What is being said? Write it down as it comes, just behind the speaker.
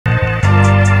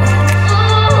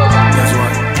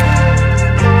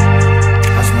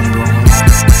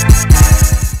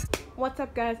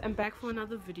guys, I'm back for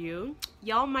another video.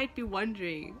 Y'all might be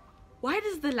wondering, why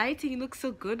does the lighting look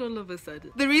so good all of a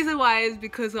sudden? The reason why is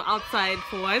because we're outside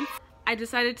for once. I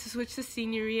decided to switch the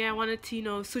scenery. I wanted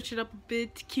to, switch it up a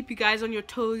bit, keep you guys on your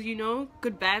toes,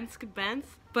 good bands.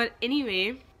 But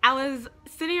anyway, I was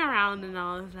sitting around and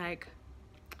I was like,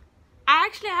 I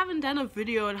actually haven't done a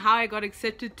video on how I got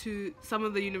accepted to some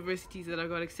of the universities that I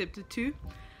got accepted to.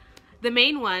 The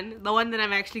main one, the one that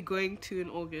I'm actually going to in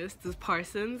August, is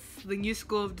Parsons, the new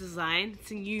school of design. It's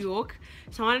in New York.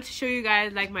 So I wanted to show you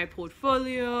guys like my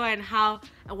portfolio and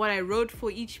what I wrote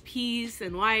for each piece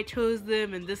and why I chose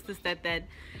them and this, that.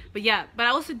 But yeah, but I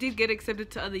also did get accepted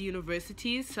to other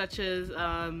universities, such as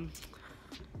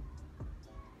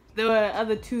there were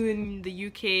other two in the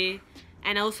UK,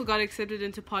 and I also got accepted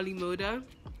into Polimoda,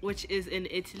 which is in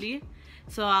Italy.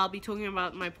 So I'll be talking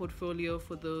about my portfolio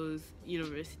for those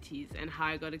universities and how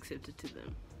I got accepted to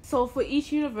them. So for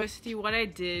each university, what I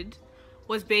did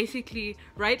was basically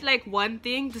write like one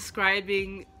thing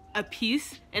describing a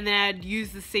piece, and then I'd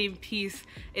use the same piece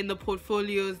in the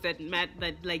portfolios that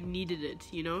needed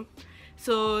it,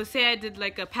 So say I did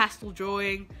like a pastel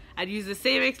drawing, I'd use the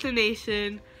same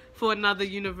explanation for another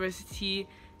university,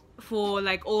 for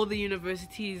like all the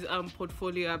universities'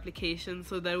 portfolio applications,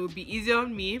 so that it would be easier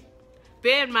on me.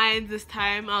 Bear in mind, this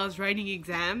time I was writing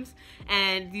exams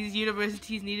and these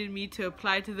universities needed me to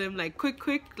apply to them like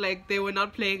quick, like they were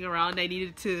not playing around. I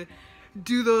needed to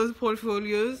do those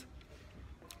portfolios.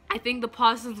 I think the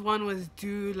Parsons one was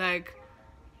due like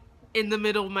in the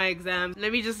middle of my exam.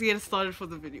 Let me just get started for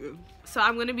the video. So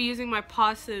I'm going to be using my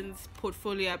Parsons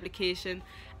portfolio application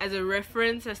as a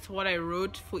reference as to what I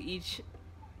wrote for each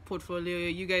portfolio.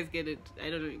 You guys get it. I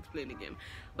don't know, explain again,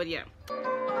 but yeah.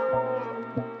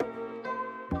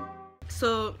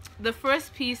 So the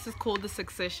first piece is called The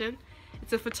Succession.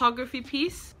 It's a photography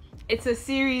piece. It's a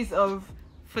series of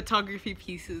photography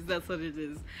pieces, that's what it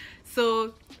is.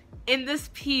 So in this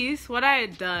piece, what I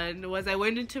had done was I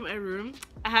went into my room.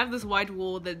 I have this white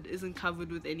wall that isn't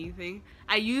covered with anything.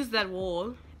 I used that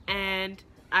wall and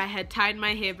I had tied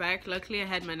my hair back. Luckily I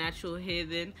had my natural hair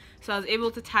then, so I was able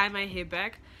to tie my hair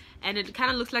back, and it kind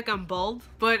of looks like I'm bald,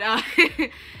 but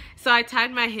so I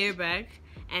tied my hair back.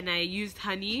 And I used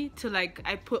honey to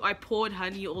I poured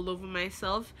honey all over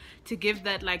myself to give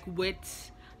that like wet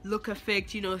look effect,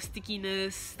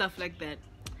 stickiness, stuff like that.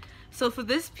 So for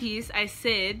this piece, I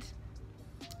said,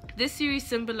 this series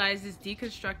symbolizes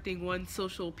deconstructing one's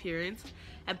social appearance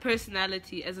and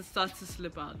personality as it starts to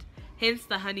slip out. Hence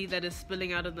the honey that is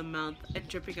spilling out of the mouth and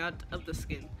dripping out of the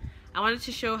skin. I wanted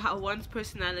to show how one's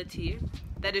personality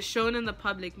that is shown in the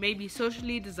public may be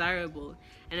socially desirable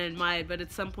and admired, but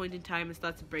at some point in time it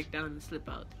starts to break down and slip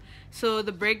out. So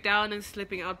the breakdown and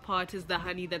slipping out part is the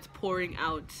honey that's pouring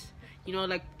out,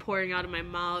 like pouring out of my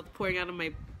mouth, pouring out of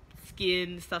my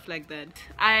skin, stuff like that.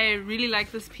 I really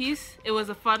like this piece. It was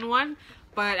a fun one,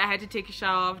 but I had to take a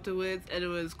shower afterwards and it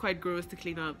was quite gross to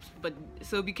clean up. But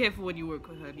so be careful when you work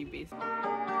with honey, basically.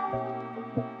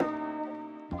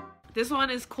 This one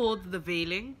is called The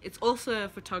Veiling. It's also a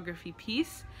photography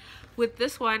piece. With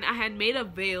this one, I had made a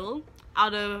veil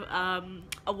out of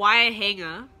a wire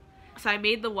hanger. So I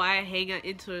made the wire hanger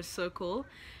into a circle,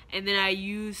 and then I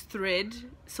used thread,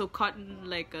 so cotton,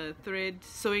 like a thread,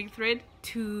 sewing thread,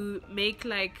 to make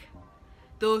like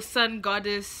those sun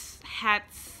goddess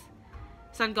hats,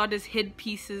 sun goddess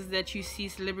headpieces that you see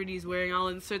celebrities wearing. I'll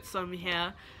insert some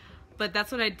here. But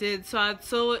that's what I did. So I'd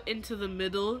sew it into the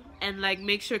middle and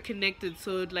make sure connected,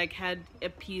 so it had a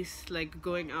piece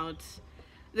going out.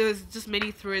 There was just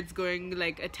many threads going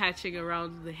attaching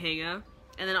around the hanger.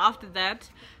 And then after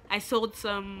that, I sewed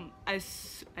some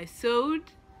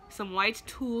white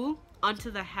tulle onto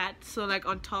the hat, so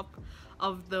on top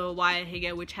of the wire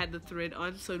hanger which had the thread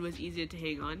on, so it was easier to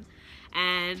hang on.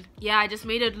 And yeah, I just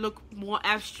made it look more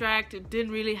abstract. It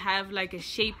didn't really have a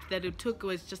shape that it took. It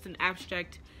was just an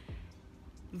abstract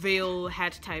veil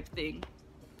hat type thing.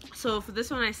 So for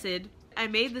this one, I said, I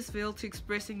made this veil to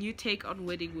express a new take on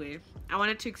wedding wear. I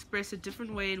wanted to express a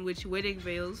different way in which wedding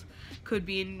veils could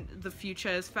be in the future,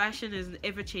 as fashion is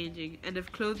ever changing, and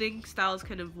if clothing styles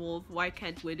can evolve, why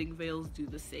can't wedding veils do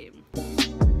the same?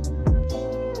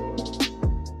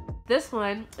 This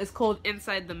one is called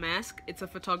Inside the Mask. It's a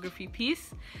photography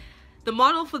piece. The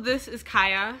model for this is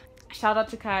Kaya. Shout out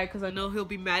to Kaya because I know he'll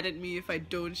be mad at me if I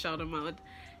don't shout him out.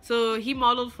 So he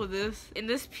modeled for this. In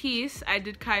this piece, I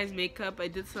did Kai's makeup. I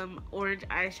did some orange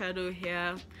eyeshadow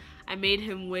here. I made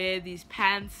him wear these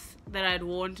pants that I'd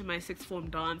worn to my sixth form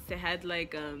dance. They had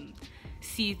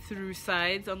see-through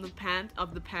sides on the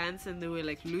pants, and they were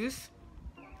loose.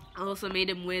 I also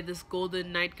made him wear this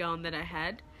golden nightgown that I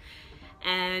had.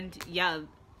 And yeah,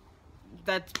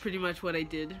 that's pretty much what I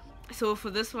did. So for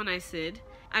this one I said,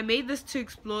 I made this to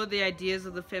explore the ideas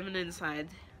of the feminine side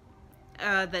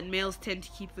that males tend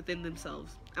to keep within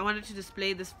themselves. I wanted to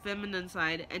display this feminine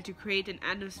side and to create an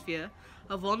atmosphere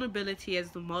of vulnerability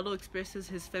as the model expresses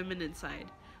his feminine side,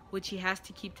 which he has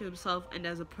to keep to himself and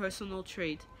as a personal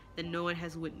trait that no one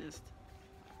has witnessed.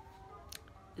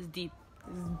 It's deep.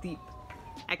 This is deep.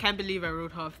 I can't believe I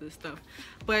wrote half this stuff.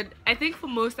 But I think for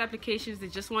most applications, they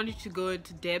just want you to go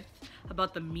into depth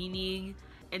about the meaning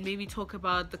and maybe talk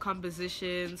about the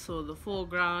composition, so the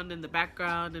foreground and the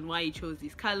background and why you chose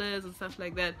these colors and stuff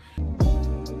like that.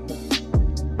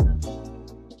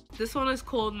 This one is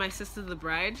called My Sister the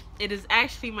Bride. It is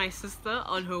actually my sister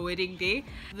on her wedding day.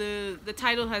 The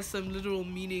title has some literal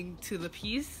meaning to the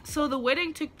piece. So the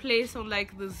wedding took place on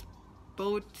like this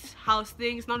boat house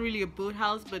thing. It's not really a boat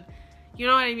house, but you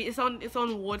know what I mean? It's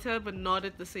on water, but not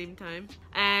at the same time.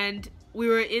 And we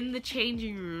were in the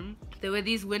changing room. There were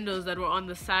these windows that were on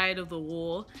the side of the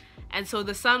wall, and so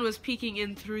the sun was peeking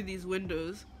in through these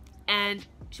windows. And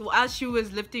as she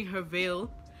was lifting her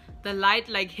veil, the light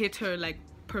like hit her like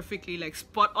perfectly, like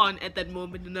spot on at that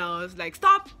moment. And I was like,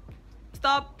 stop,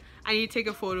 I need to take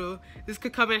a photo. This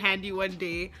could come in handy one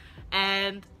day.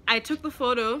 And I took the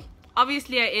photo.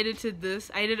 Obviously I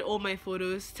edited all my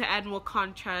photos to add more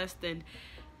contrast and,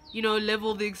 you know,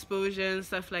 level the exposure and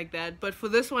stuff like that. But for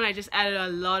this one I just added a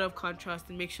lot of contrast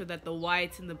and make sure that the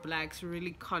whites and the blacks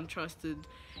really contrasted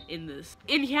in this.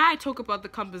 In here I talk about the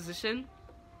composition,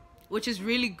 which is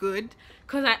really good,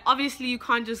 because obviously you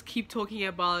can't just keep talking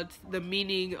about the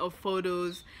meaning of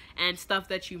photos and stuff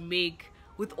that you make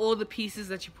with all the pieces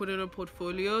that you put in a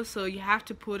portfolio. So you have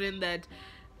to put in that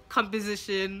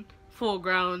composition,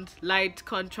 foreground, light,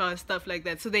 contrast, stuff like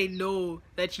that, so they know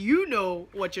that you know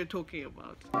what you're talking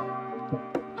about.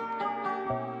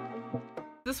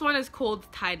 This one is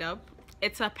called Tied Up.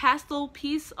 It's a pastel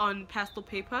piece on pastel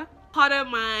paper. Part of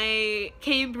my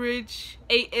Cambridge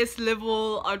AS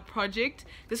level art project.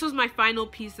 This was my final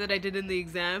piece that I did in the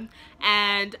exam,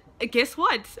 and guess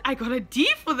what? I got a D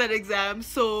for that exam.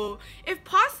 So if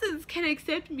Parsons can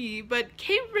accept me but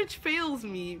Cambridge fails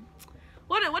me,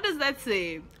 what does that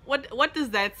say? What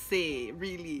does that say,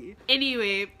 really?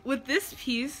 Anyway, with this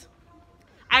piece,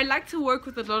 I like to work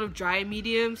with a lot of dry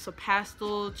mediums, so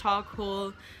pastel,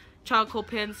 charcoal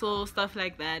pencil, stuff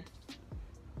like that.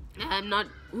 I'm not,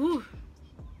 ooh,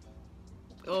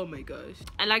 oh my gosh.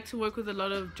 I like to work with a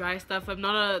lot of dry stuff. I'm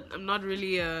not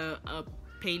really a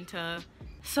painter.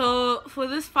 So for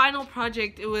this final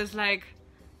project, it was like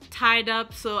tied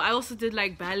up. So I also did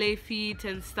like ballet feet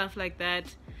and stuff like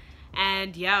that.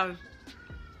 And yeah,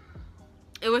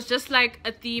 it was just like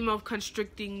a theme of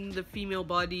constricting the female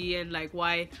body and like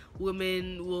why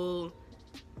women will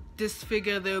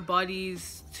disfigure their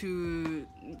bodies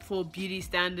for beauty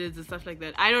standards and stuff like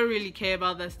that. I don't really care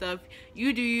about that stuff.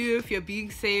 You do you if you're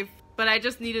being safe. But I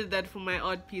just needed that for my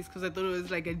art piece because I thought it was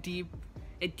like a deep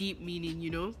meaning,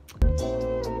 you know.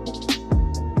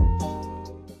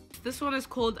 This one is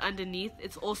called Underneath.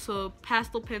 It's also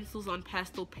pastel pencils on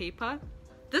pastel paper.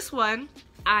 This one,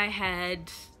 I had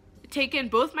taken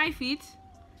both my feet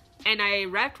and I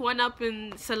wrapped one up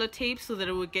in sellotape so that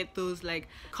it would get those like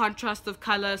contrast of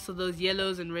color, so those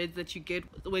yellows and reds that you get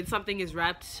when something is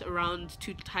wrapped around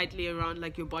too tightly around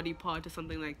like your body part or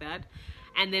something like that.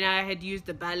 And then I had used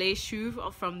the ballet shoe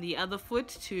from the other foot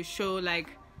to show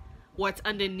like what's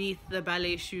underneath the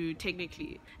ballet shoe.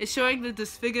 Technically it's showing the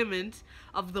disfigurement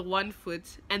of the one foot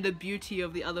and the beauty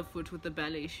of the other foot with the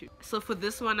ballet shoe. So for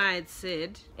this one, I had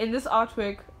said, in this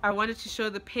artwork I wanted to show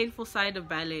the painful side of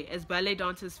ballet, as ballet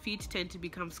dancers' feet tend to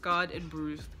become scarred and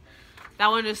bruised. That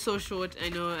one is so short, I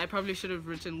know. I probably should have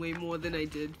written way more than I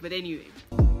did, but anyway.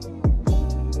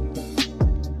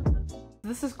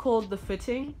 This is called The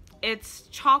Fitting. It's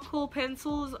charcoal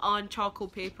pencils on charcoal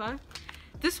paper.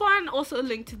 This one also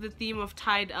linked to the theme of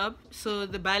tied up. So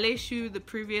the ballet shoe, the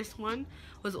previous one,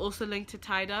 was also linked to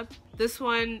tied up. This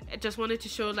one, I just wanted to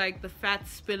show like the fat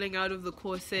spilling out of the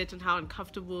corset and how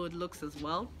uncomfortable it looks as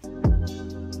well.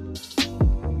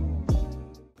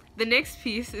 The next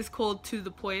piece is called To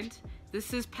the Point.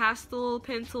 This is pastel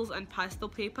pencils and pastel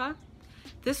paper.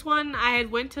 This one, I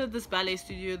had went to this ballet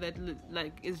studio that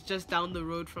like is just down the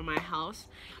road from my house,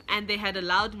 and they had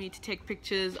allowed me to take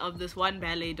pictures of this one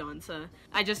ballet dancer.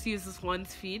 I just used this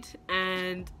one's feet,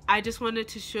 and I just wanted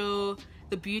to show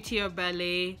the beauty of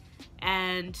ballet,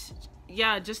 and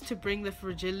yeah, just to bring the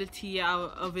fragility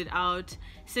of it out,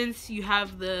 since you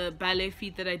have the ballet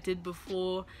feet that I did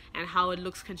before and how it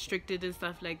looks constricted and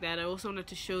stuff like that. I also wanted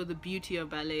to show the beauty of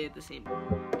ballet at the same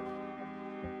time.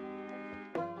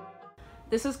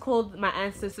 This is called my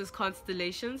ancestors'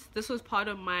 constellations. This was part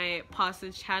of my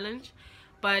Parsons challenge,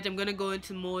 but I'm gonna go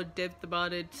into more depth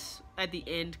about it at the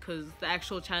end because the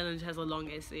actual challenge has a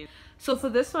long essay. So for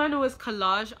this one, it was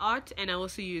collage art, and I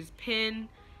also used pen,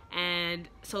 and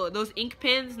so those ink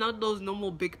pens, not those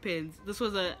normal big pens. This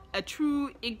was a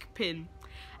true ink pen.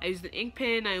 I used the ink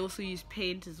pen. I also used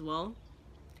paint as well.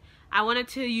 I wanted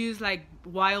to use like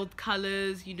wild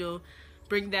colors, you know,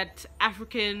 bring that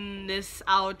Africanness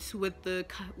out with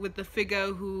the figure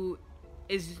who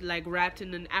is like wrapped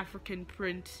in an African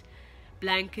print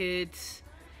blanket.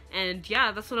 And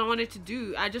yeah, that's what I wanted to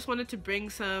do. I just wanted to bring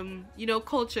some, you know,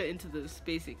 culture into this,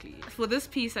 basically. For this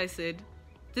piece, I said,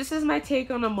 this is my take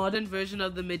on a modern version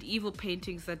of the medieval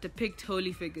paintings that depict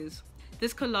holy figures.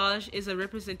 This collage is a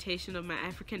representation of my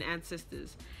African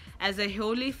ancestors as a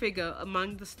holy figure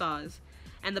among the stars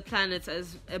and the planets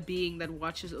as a being that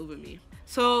watches over me.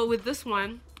 So with this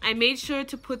one, I made sure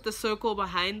to put the circle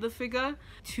behind the figure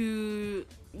to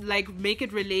like make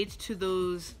it relate to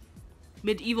those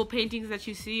medieval paintings that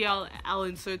you see. I'll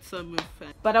insert some of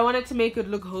it. But I wanted to make it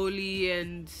look holy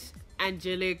and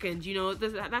angelic, and you know,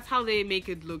 that's how they make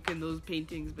it look in those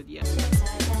paintings. But yeah.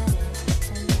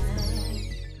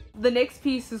 The next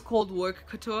piece is called Work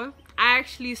Couture. I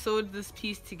actually sewed this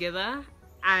piece together.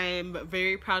 I'm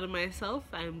very proud of myself.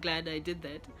 I'm glad I did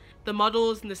that. The model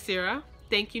is Nasira.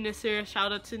 Thank you, Nasira.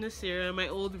 Shout out to Nasira, my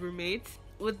old roommate.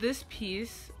 With this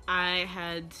piece, I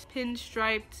had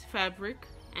pinstriped fabric,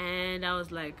 and I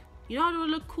was like, you know, it would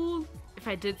look cool if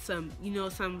I did some, you know,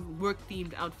 some work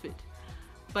themed outfit.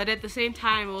 But at the same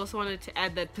time, I also wanted to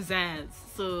add that pizzazz.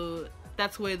 So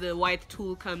that's where the white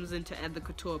tool comes in to add the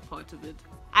couture part of it.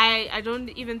 I don't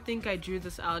even think I drew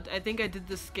this out. I think I did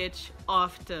the sketch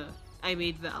after I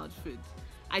made the outfit.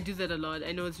 I do that a lot.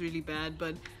 I know it's really bad,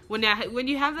 but when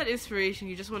you have that inspiration,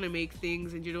 you just want to make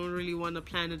things and you don't really want to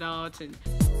plan it out. And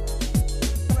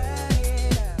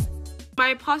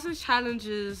my Parsons challenge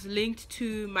is linked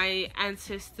to my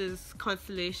ancestors'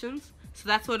 constellations. So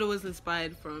that's what it was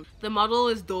inspired from. The model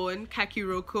is Dawn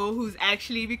Kakiroko, who's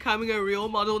actually becoming a real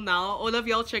model now. All of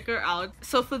y'all check her out.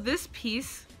 So for this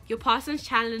piece, your Parsons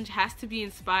challenge has to be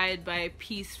inspired by a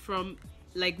piece from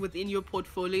like within your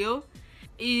portfolio.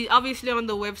 Obviously on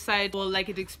the website, well, like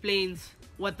it explains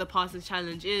what the Parsons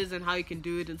challenge is and how you can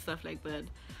do it and stuff like that.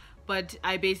 But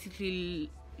I basically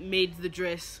made the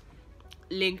dress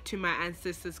linked to my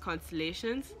ancestors'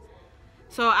 constellations.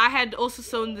 So I had also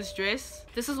sewn this dress.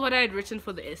 This is what I had written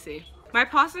for the essay. My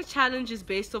Parsons challenge is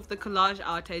based off the collage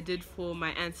art I did for my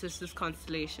ancestors'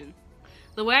 constellation.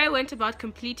 The way I went about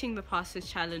completing the Parsons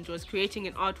challenge was creating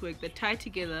an artwork that tied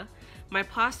together my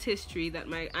past history that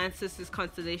my ancestors'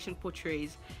 constellation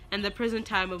portrays and the present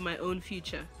time of my own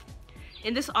future.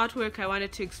 In this artwork, I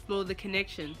wanted to explore the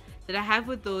connection that I have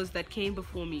with those that came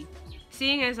before me.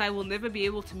 Seeing as I will never be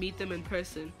able to meet them in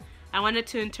person, I wanted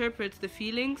to interpret the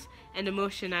feelings and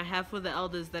emotion I have for the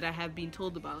elders that I have been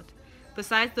told about.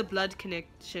 Besides the blood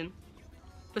connection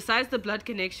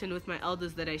with my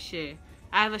elders that I share,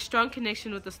 I have a strong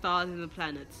connection with the stars and the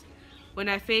planets. When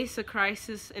I face a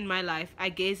crisis in my life, I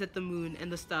gaze at the moon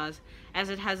and the stars, as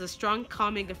it has a strong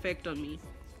calming effect on me.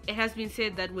 It has been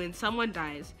said that when someone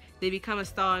dies, they become a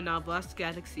star in our vast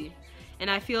galaxy, and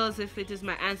I feel as if it is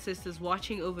my ancestors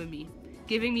watching over me,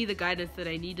 giving me the guidance that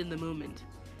I need in the moment.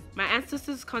 My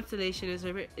ancestors' constellation is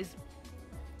a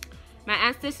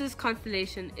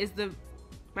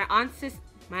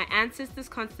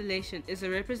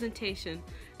representation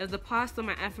of the past of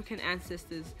my African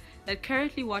ancestors that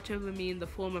currently watch over me in the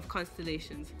form of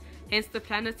constellations, hence the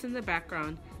planets in the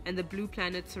background and the blue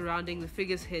planet surrounding the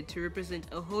figure's head to represent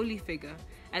a holy figure,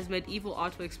 as medieval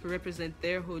artworks represent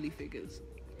their holy figures.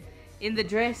 In the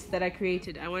dress that I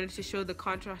created, I wanted to show the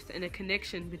contrast and a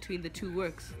connection between the two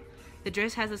works. The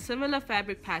dress has a similar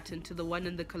fabric pattern to the one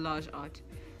in the collage art,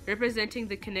 representing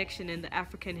the connection in the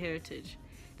African heritage.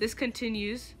 The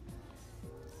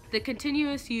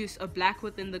continuous use of black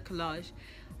within the collage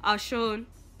are shown.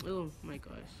 Oh my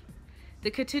gosh.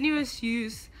 The continuous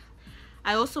use.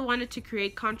 I also wanted to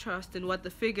create contrast in what the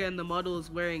figure and the model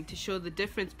is wearing to show the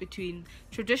difference between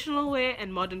traditional wear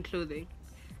and modern clothing,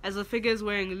 as the figure is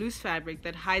wearing loose fabric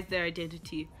that hides their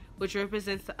identity, which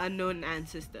represents the unknown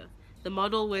ancestor. The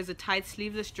model wears a tight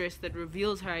sleeveless dress that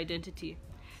reveals her identity.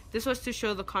 This was to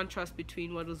show the contrast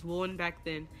between what was worn back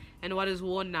then and what is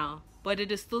worn now, but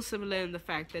it is still similar in the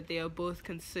fact that they are both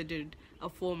considered a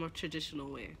form of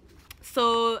traditional wear.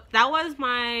 So that was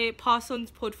my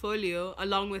Parsons portfolio,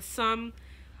 along with some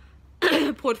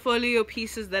portfolio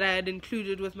pieces that I had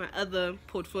included with my other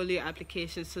portfolio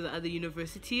applications to the other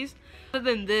universities.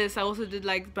 Other than this, I also did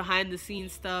like behind the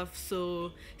scenes stuff,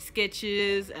 so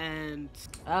sketches and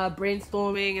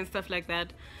brainstorming and stuff like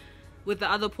that with the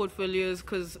other portfolios,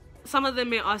 because some of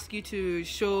them may ask you to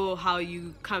show how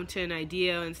you come to an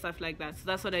idea and stuff like that. So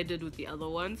that's what I did with the other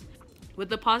ones. With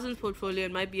the Parsons portfolio,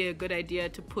 it might be a good idea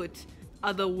to put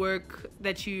other work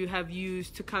that you have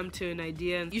used to come to an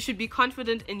idea. You should be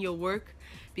confident in your work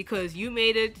because you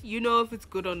made it, you know if it's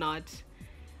good or not.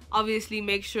 Obviously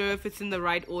make sure if it's in the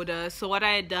right order. So what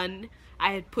I had done,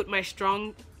 I had put my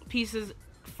strong pieces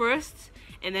first,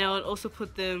 and then I would also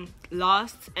put them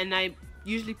last, and I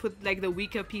usually put like the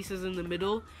weaker pieces in the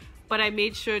middle, but I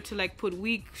made sure to like put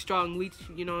weak, strong, weak,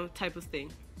 you know, type of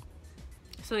thing.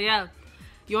 So yeah,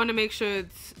 you want to make sure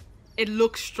it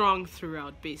looks strong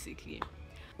throughout, basically.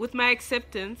 With my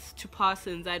acceptance to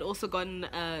Parsons, I'd also gotten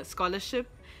a scholarship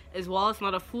as well. It's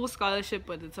not a full scholarship,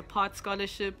 but it's a part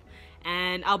scholarship,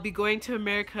 and I'll be going to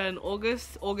America in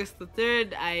August the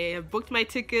 3rd. I have booked my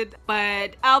ticket,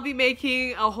 but I'll be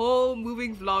making a whole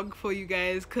moving vlog for you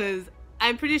guys, because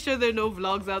I'm pretty sure there are no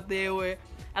vlogs out there where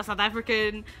a South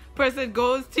African person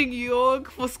goes to New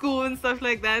York for school and stuff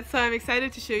like that. So I'm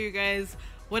excited to show you guys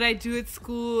what I do at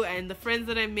school and the friends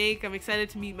that I make. I'm excited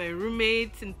to meet my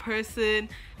roommates in person.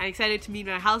 I'm excited to meet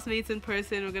my housemates in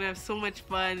person. We're gonna have so much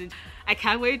fun. I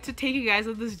can't wait to take you guys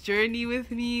on this journey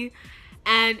with me,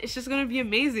 and it's just gonna be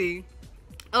amazing.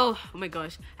 Oh my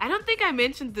gosh, I don't think I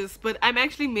mentioned this, but I'm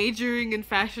actually majoring in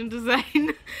fashion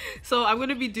design. So I'm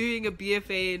gonna be doing a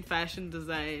BFA in fashion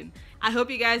design. I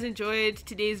hope you guys enjoyed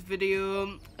today's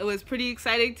video. It was pretty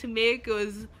exciting to make. It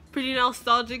was pretty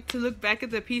nostalgic to look back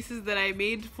at the pieces that I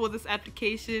made for this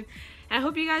application. And I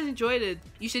hope you guys enjoyed it.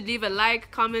 You should leave a like,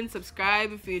 comment,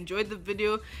 subscribe if you enjoyed the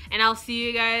video, and I'll see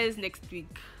you guys next week.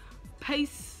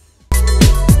 Peace.